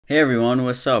Hey everyone,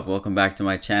 what's up? Welcome back to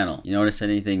my channel. You notice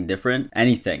anything different?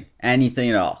 Anything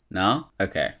at all? No?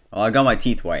 Okay. Well, I got my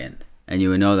teeth whitened. And you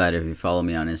would know that if you follow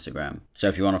me on Instagram. So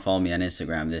if you want to follow me on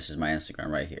Instagram, this is my Instagram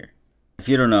right here. If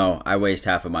you don't know, I waste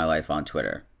half of my life on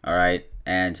Twitter. Alright?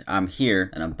 And I'm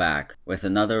here and I'm back with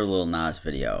another Lil Nas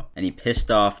video. And he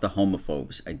pissed off the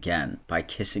homophobes again by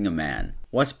kissing a man.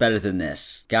 What's better than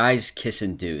this? Guys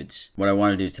kissing dudes. What I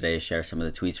want to do today is share some of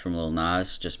the tweets from Lil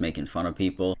Nas, just making fun of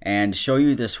people, and show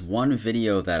you this one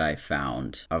video that I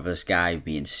found of this guy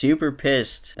being super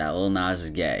pissed that Lil Nas is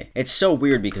gay. It's so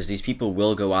weird because these people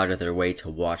will go out of their way to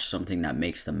watch something that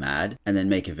makes them mad and then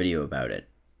make a video about it.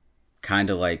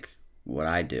 Kinda like what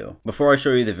I do. Before I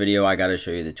show you the video, I gotta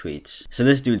show you the tweets. So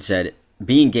this dude said,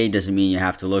 being gay doesn't mean you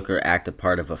have to look or act a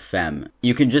part of a femme.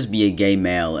 You can just be a gay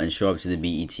male and show up to the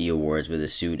BET Awards with a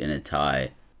suit and a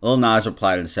tie. Lil Nas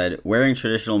replied and said, wearing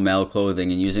traditional male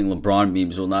clothing and using LeBron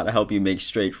memes will not help you make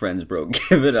straight friends, bro.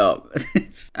 Give it up.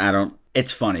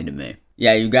 It's funny to me.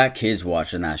 Yeah, you got kids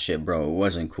watching that shit, bro. It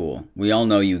wasn't cool. We all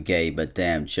know you gay, but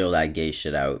damn, chill that gay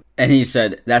shit out. And he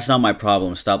said, that's not my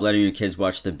problem. Stop letting your kids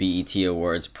watch the BET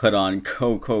Awards. Put on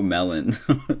Cocomelon.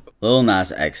 Lil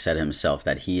Nas X said himself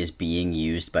that he is being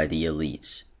used by the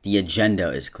elites. The agenda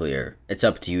is clear. It's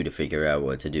up to you to figure out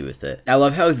what to do with it. I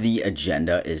love how the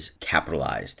agenda is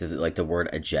capitalized, like the word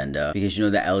agenda, because you know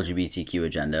the LGBTQ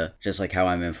agenda, just like how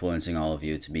I'm influencing all of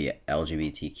you to be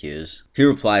LGBTQs. He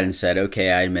replied and said,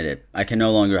 okay, I admit it. I can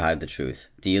no longer hide the truth.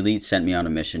 The elite sent me on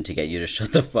a mission to get you to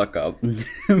shut the fuck up.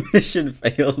 Mission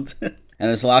failed. And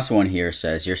this last one here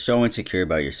says, you're so insecure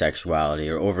about your sexuality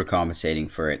or overcompensating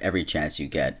for it every chance you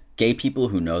get. Gay people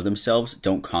who know themselves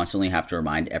don't constantly have to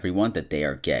remind everyone that they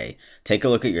are gay. Take a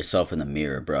look at yourself in the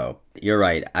mirror, bro. You're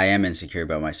right, I am insecure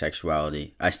about my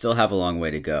sexuality. I still have a long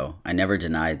way to go. I never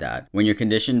denied that. When you're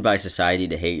conditioned by society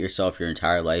to hate yourself your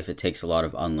entire life, it takes a lot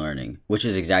of unlearning, which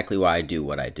is exactly why I do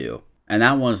what I do. And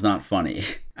that one's not funny.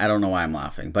 I don't know why I'm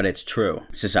laughing, but it's true.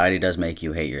 Society does make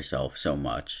you hate yourself so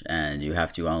much, and you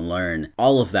have to unlearn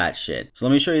all of that shit. So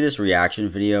let me show you this reaction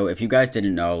video. If you guys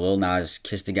didn't know, Lil Nas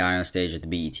kissed a guy on stage at the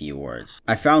BET Awards.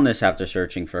 I found this after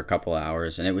searching for a couple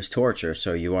hours, and it was torture,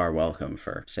 so you are welcome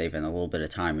for saving a little bit of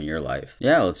time in your life.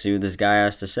 Yeah, let's see what this guy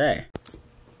has to say.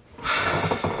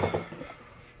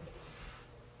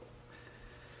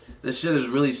 This shit is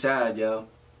really sad, yo.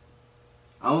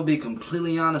 I'm gonna be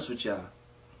completely honest with y'all.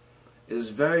 It's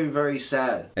very, very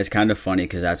sad. It's kind of funny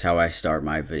because that's how I start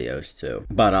my videos too.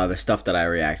 But the stuff that I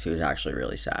react to is actually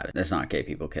really sad. It's not gay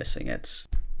people kissing. It's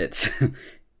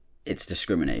it's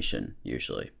discrimination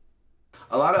usually.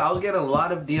 I was getting a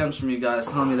lot of DMs from you guys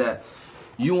telling me that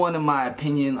you wanted my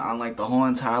opinion on like the whole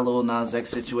entire Lil Nas X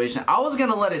situation. I was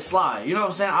gonna let it slide. You know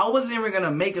what I'm saying? I wasn't even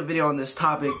gonna make a video on this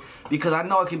topic because I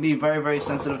know it can be a very, very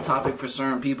sensitive topic for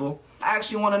certain people. I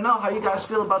actually want to know how you guys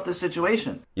feel about this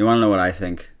situation. You want to know what I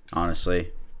think?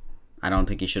 Honestly, I don't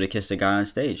think he should have kissed a guy on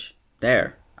stage.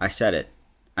 There, I said it.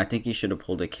 I think he should have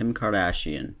pulled a Kim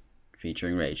Kardashian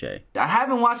featuring Ray J. I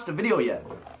haven't watched the video yet.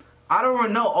 I don't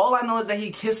really know. All I know is that he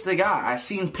kissed the guy. I've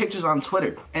seen pictures on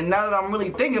Twitter. And now that I'm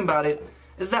really thinking about it,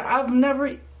 is that I've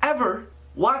never, ever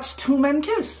watched two men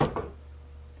kiss.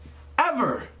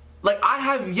 Ever. Like, I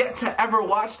have yet to ever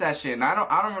watch that shit. And I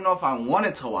don't even know if I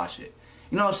wanted to watch it.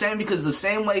 You know what I'm saying? Because the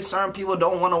same way certain people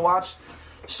don't want to watch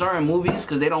certain movies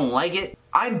because they don't like it,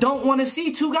 I don't want to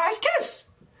see two guys kiss.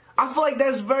 I feel like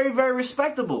that's very, very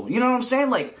respectable. You know what I'm saying?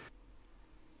 Like,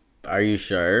 are you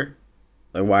sure?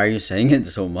 Like, why are you saying it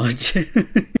so much?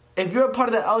 If you're a part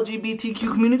of the LGBTQ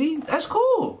community, that's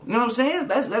cool. You know what I'm saying?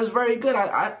 That's very good.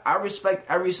 I respect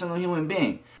every single human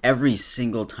being. Every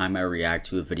single time I react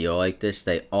to a video like this,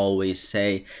 they always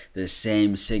say the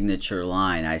same signature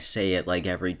line. I say it like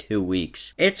every 2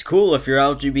 weeks. It's cool if you're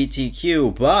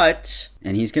LGBTQ, but...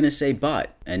 And he's gonna say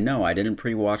but. And no, I didn't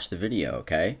pre-watch the video,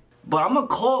 okay? But I'm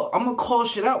gonna call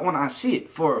shit out when I see it,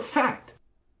 for a fact.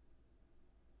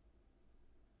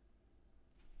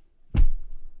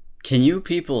 Can you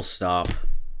people stop?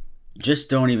 Just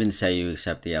don't even say you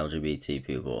accept the LGBT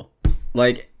people.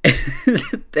 Like,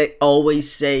 they always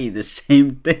say the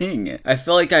same thing. I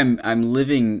feel like I'm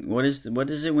living, what is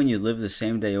it when you live the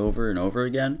same day over and over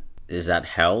again? Is that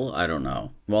hell? I don't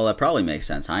know. Well, that probably makes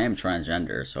sense. I am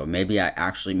transgender, so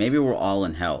maybe we're all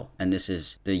in hell, and this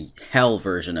is the hell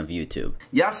version of YouTube.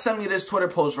 Y'all sent me this Twitter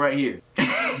post right here.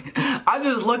 I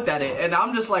just looked at it, and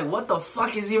I'm just like, what the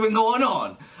fuck is even going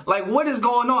on? Like, what is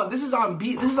going on? This is on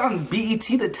BET,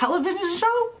 the television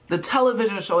show? The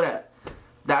television show that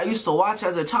I used to watch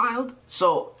as a child.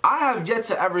 So I have yet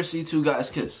to ever see two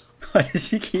guys kiss. What does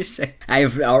he keep saying?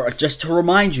 Just to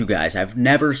remind you guys, I've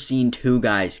never seen two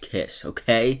guys kiss,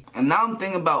 okay? And now I'm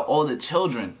thinking about all the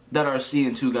children that are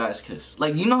seeing two guys kiss.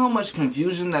 Like, you know how much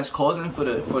confusion that's causing for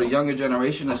the younger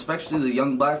generation, especially the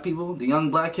young black people, the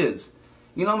young black kids.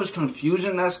 You know how much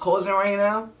confusion that's causing right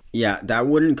now? Yeah, that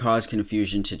wouldn't cause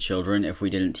confusion to children if we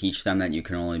didn't teach them that you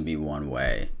can only be one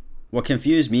way. What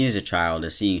confused me as a child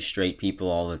is seeing straight people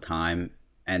all the time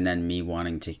and then me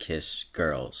wanting to kiss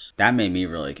girls. That made me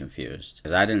really confused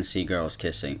because I didn't see girls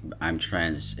kissing. I'm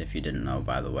trans, if you didn't know,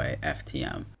 by the way,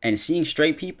 FTM. And seeing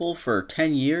straight people for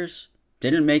 10 years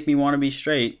didn't make me want to be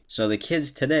straight. So the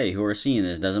kids today who are seeing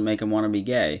this doesn't make them want to be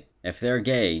gay. If they're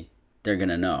gay, they're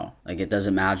gonna know. Like, it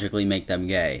doesn't magically make them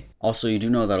gay. Also, you do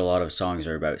know that a lot of songs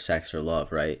are about sex or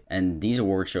love, right? And these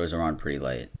award shows are on pretty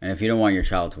late. And if you don't want your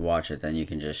child to watch it, then you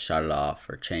can just shut it off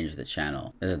or change the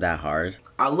channel. Is it that hard?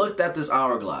 I looked at this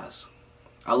hourglass.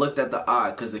 I looked at the eye,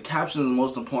 because the caption is the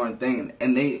most important thing.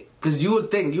 And because you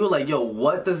would think, you were like, yo,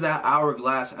 what does that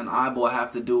hourglass and eyeball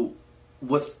have to do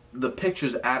with the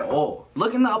pictures at all?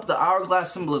 Looking up the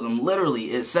hourglass symbolism,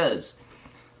 literally, it says,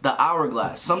 the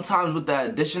hourglass, sometimes with the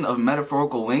addition of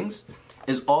metaphorical wings,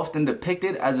 is often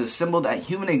depicted as a symbol that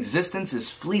human existence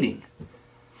is fleeting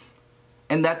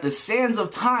and that the sands of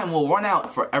time will run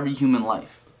out for every human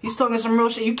life. He's talking some real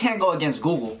shit. You can't go against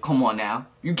Google. Come on now.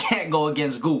 You can't go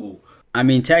against Google. I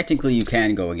mean, technically you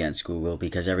can go against Google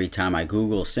because every time I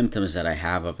Google symptoms that I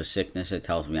have of a sickness, it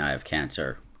tells me I have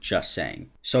cancer. Just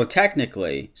saying. So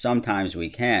technically, sometimes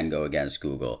we can go against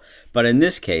Google. But in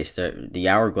this case, the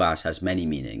hourglass has many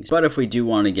meanings. But if we do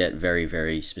want to get very,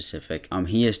 very specific,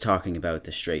 he is talking about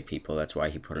the straight people. That's why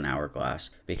he put an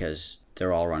hourglass. Because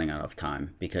they're all running out of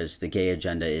time. Because the gay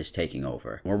agenda is taking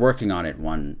over. We're working on it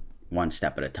one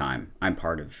step at a time. I'm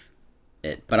part of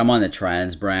it. But I'm on the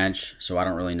trans branch, so I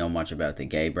don't really know much about the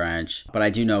gay branch. But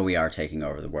I do know we are taking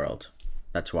over the world.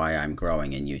 That's why I'm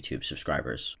growing in YouTube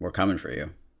subscribers. We're coming for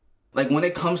you. Like, when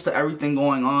it comes to everything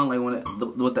going on, like,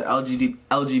 with the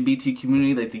LGBT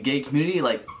community, like, the gay community,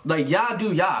 like, y'all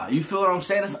do y'all. You feel what I'm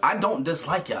saying? I don't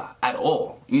dislike y'all at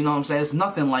all. You know what I'm saying? It's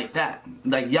nothing like that.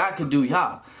 Like, y'all could do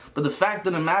y'all. But the fact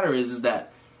of the matter is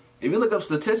that if you look up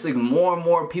statistics, more and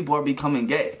more people are becoming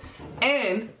gay.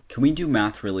 And can we do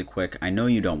math really quick? I know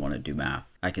you don't want to do math.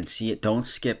 I can see it. Don't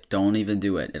skip. Don't even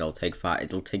do it. It'll take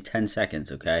 10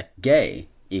 seconds, okay? Gay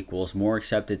equals more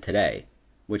accepted today,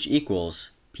 which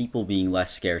equals people being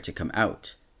less scared to come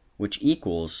out, which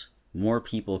equals more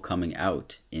people coming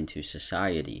out into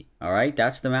society. All right,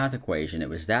 that's the math equation. It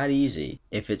was that easy.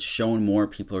 If it's shown more,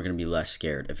 people are going to be less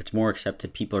scared. If it's more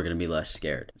accepted, people are going to be less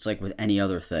scared. It's like with any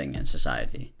other thing in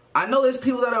society. I know there's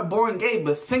people that are born gay,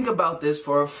 but think about this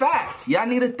for a fact. Y'all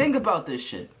need to think about this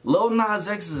shit. Lil Nas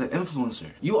X is an influencer.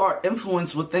 You are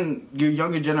influenced within your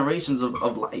younger generations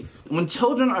of life. When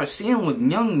children are seeing what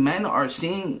young men are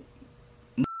seeing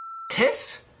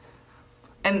kiss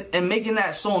and making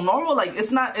that so normal, like,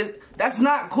 that's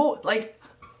not cool. Like,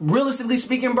 realistically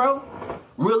speaking, bro,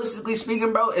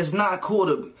 it's not cool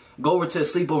to go over to a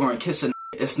sleepover and kiss a.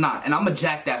 It's not, and I'm gonna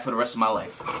jack that for the rest of my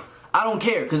life. I don't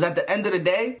care, because at the end of the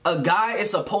day, a guy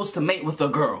is supposed to mate with a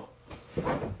girl.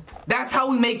 That's how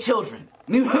we make children.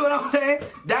 You know what I'm saying?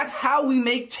 That's how we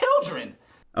make children.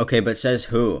 Okay, but says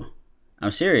who?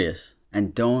 I'm serious.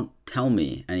 And don't tell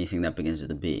me anything that begins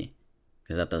with a B,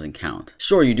 because that doesn't count.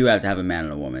 Sure, you do have to have a man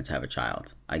and a woman to have a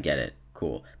child. I get it.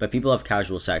 Cool. But people have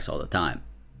casual sex all the time,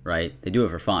 right? They do it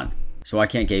for fun. So why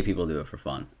can't gay people do it for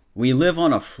fun? We live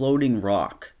on a floating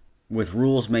rock with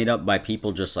rules made up by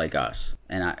people just like us.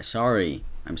 And I'm sorry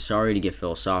to get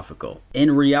philosophical.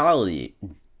 In reality,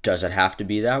 does it have to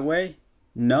be that way?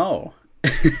 No.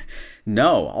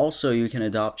 No. Also, you can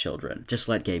adopt children. Just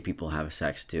let gay people have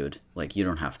sex, dude. Like, you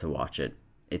don't have to watch it.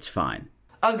 It's fine.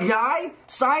 A guy,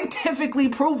 scientifically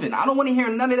proven. I don't want to hear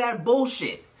none of that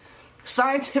bullshit.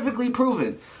 Scientifically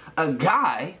proven. A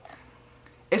guy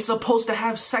is supposed to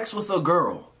have sex with a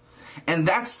girl. And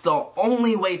that's the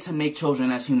only way to make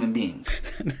children as human beings.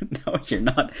 No, you're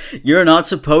not. You're not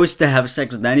supposed to have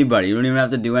sex with anybody. You don't even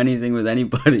have to do anything with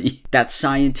anybody. That's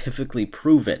scientifically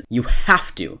proven. You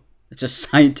have to. It's a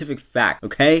scientific fact,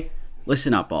 okay?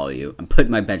 Listen up, all of you. I'm putting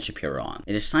my Ben Shapiro on.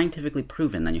 It is scientifically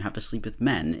proven that you have to sleep with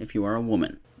men if you are a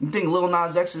woman. You think Lil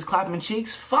Nas X is clapping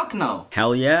cheeks? Fuck no.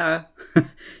 Hell yeah.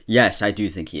 Yes, I do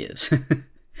think he is.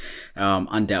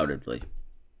 Undoubtedly.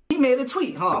 He made a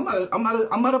tweet, huh? I'm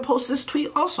about to post this tweet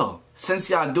also. Since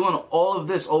y'all doing all of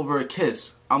this over a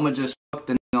kiss, I'ma just fuck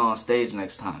the nigga on stage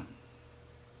next time.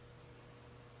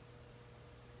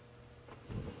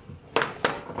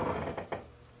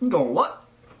 You going what?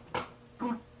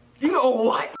 You going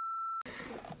what?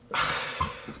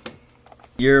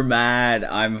 You're mad.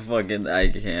 I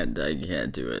can't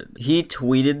do it. He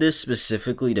tweeted this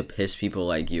specifically to piss people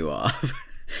like you off.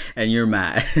 And you're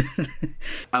mad.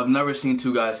 I've never seen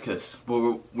two guys kiss,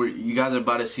 but you guys are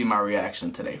about to see my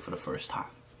reaction today for the first time.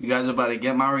 You guys are about to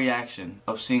get my reaction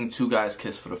of seeing two guys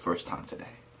kiss for the first time today.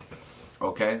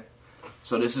 Okay?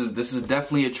 So this is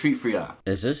definitely a treat for y'all.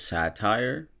 Is this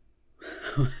satire?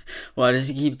 Why does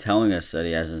he keep telling us that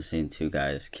he hasn't seen two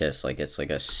guys kiss? Like it's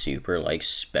like a super like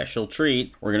special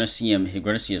treat. We're gonna see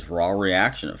his raw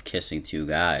reaction of kissing two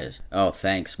guys. Oh,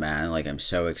 thanks, man. Like I'm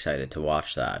so excited to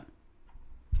watch that.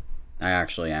 I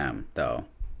actually am, though.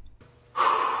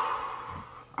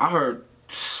 I heard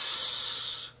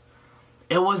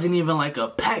it wasn't even like a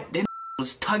peck. They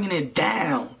was tugging it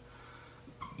down.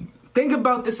 Think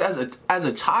about this as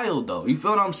a child, though. You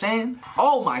feel what I'm saying?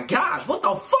 Oh my gosh, what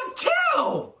the fuck?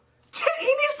 Chill! He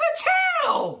needs to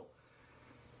chill!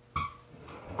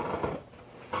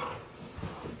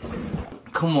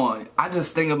 Come on. I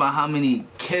just think about how many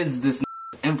kids this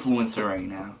influencer right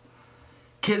now.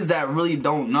 Kids that really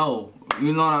don't know.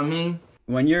 You know what I mean?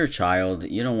 When you're a child,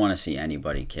 you don't want to see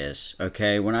anybody kiss,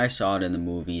 okay? When I saw it in the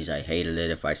movies, I hated it.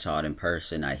 If I saw it in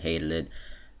person, I hated it.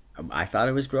 I thought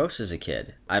it was gross as a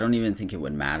kid. I don't even think it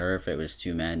would matter if it was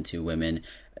two men, two women,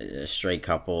 a straight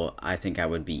couple. I think I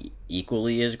would be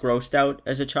equally as grossed out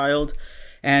as a child.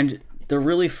 And the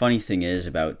really funny thing is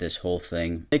about this whole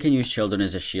thing, they can use children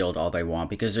as a shield all they want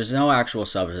because there's no actual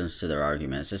substance to their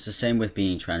arguments. It's the same with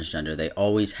being transgender. They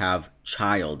always have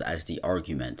child as the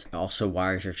argument. Also,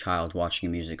 why is your child watching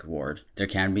a music award? There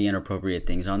can be inappropriate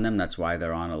things on them. That's why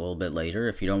they're on a little bit later.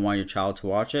 If you don't want your child to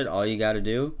watch it, all you got to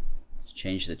do is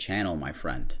change the channel, my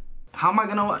friend. How am I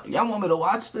gonna watch? Y'all want me to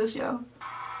watch this, yo?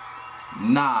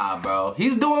 Nah, bro.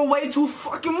 He's doing way too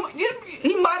fucking...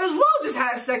 He might as well just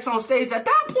have sex on stage at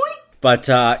that point. But,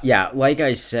 yeah, like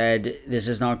I said, this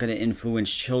is not going to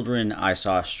influence children. I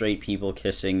saw straight people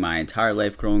kissing my entire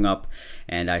life growing up,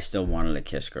 and I still wanted to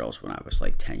kiss girls when I was,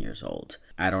 like, 10 years old.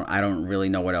 I don't really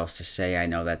know what else to say. I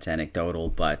know that's anecdotal,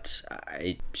 but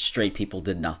straight people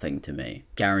did nothing to me.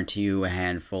 Guarantee you a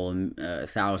handful,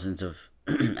 thousands of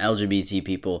LGBT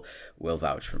people will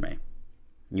vouch for me.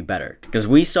 You better. Because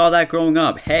we saw that growing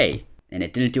up, hey, and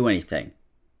it didn't do anything.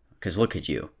 Because look at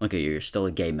you. Look at you. You're still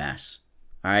a gay mess.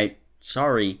 Alright?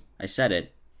 Sorry, I said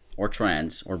it. Or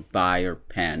trans, or bi, or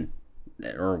pan,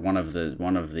 or one of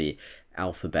the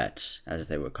alphabets, as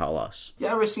they would call us. You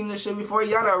ever seen this shit before?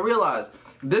 You gotta realize,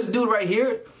 this dude right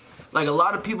here, like a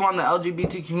lot of people on the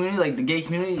LGBT community, like the gay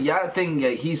community, y'all think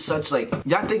that he's such like,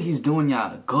 y'all think he's doing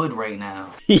y'all good right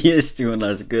now. He is doing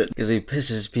us good, because he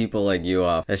pisses people like you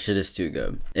off. That shit is too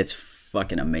good. It's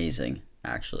fucking amazing,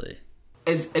 actually.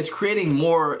 It's creating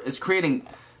more, it's creating...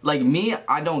 Like me,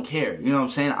 I don't care. You know what I'm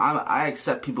saying? I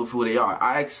accept people for who they are.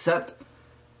 I accept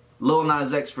Lil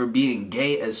Nas X for being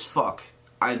gay as fuck.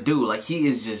 I do. Like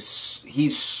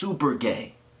he's super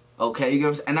gay. Okay, you know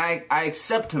what I'm saying? And I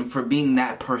accept him for being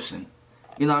that person.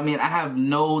 You know what I mean? I have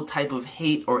no type of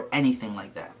hate or anything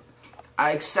like that.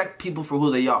 I accept people for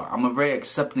who they are. I'm a very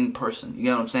accepting person. You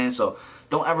know what I'm saying? So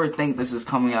don't ever think this is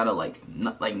coming out of like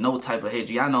no type of hate.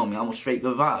 Y'all know me. I'm a straight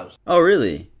good vibes. Oh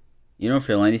really? You don't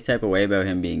feel any type of way about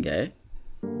him being gay?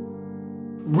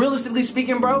 Realistically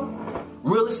speaking, bro,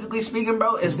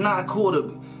 it's not cool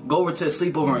to go over to a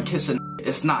sleepover and kiss a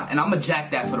It's not. And I'm gonna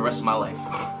jack that for the rest of my life.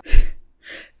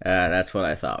 That's what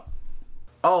I thought.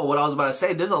 Oh, what I was about to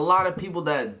say, there's a lot of people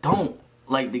that don't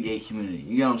like the gay community.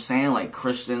 You know what I'm saying? Like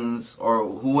Christians or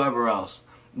whoever else.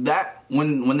 That,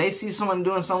 when they see someone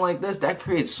doing something like this, that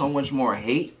creates so much more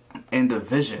hate and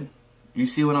division. You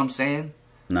see what I'm saying?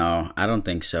 No, I don't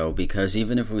think so, because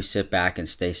even if we sit back and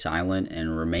stay silent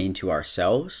and remain to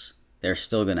ourselves, they're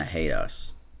still gonna hate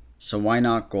us. So why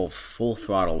not go full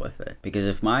throttle with it? Because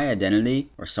if my identity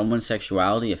or someone's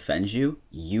sexuality offends you,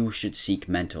 you should seek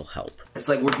mental help. It's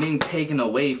like we're being taken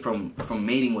away from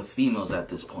mating with females at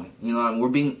this point. You know what I mean? We're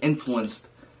being influenced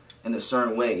in a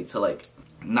certain way to like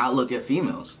not look at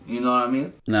females. You know what I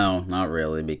mean? No, not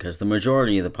really, because the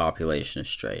majority of the population is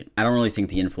straight. I don't really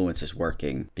think the influence is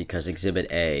working, because Exhibit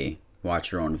A,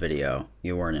 watch your own video,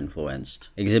 you weren't influenced.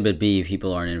 Exhibit B,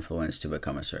 people aren't influenced to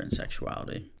become a certain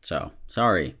sexuality. So,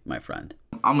 sorry, my friend.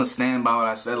 I'm gonna stand by what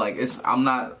I said. Like I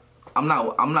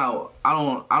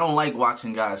don't like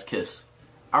watching guys kiss.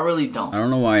 I really don't. I don't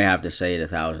know why I have to say it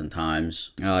 1,000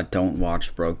 times. Don't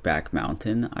watch Brokeback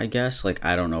Mountain, I guess. Like,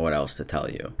 I don't know what else to tell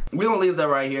you. We're gonna leave that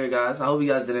right here, guys. I hope you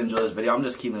guys did enjoy this video. I'm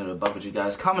just keeping it above with you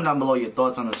guys. Comment down below your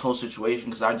thoughts on this whole situation,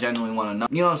 because I genuinely want to know.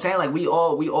 You know what I'm saying? Like, we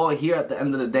all here at the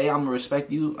end of the day. I'm gonna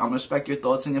respect you. I'm gonna respect your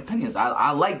thoughts and your opinions.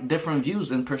 I like different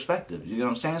views and perspectives. You know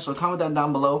what I'm saying? So comment that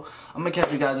down below. I'm gonna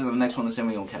catch you guys in the next one, the same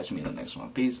way you're gonna catch me in the next one.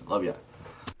 Peace. Love ya.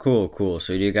 Cool.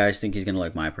 So do you guys think he's gonna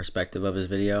like my perspective of his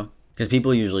video? Because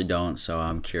people usually don't, so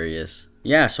I'm curious.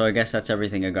 Yeah, so I guess that's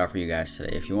everything I got for you guys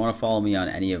today. If you want to follow me on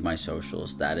any of my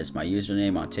socials, that is my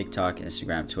username on TikTok,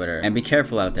 Instagram, Twitter. And be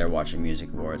careful out there watching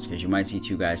music awards, because you might see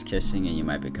two guys kissing and you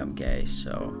might become gay,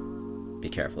 so be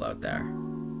careful out there.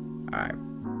 Alright,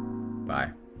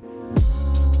 bye.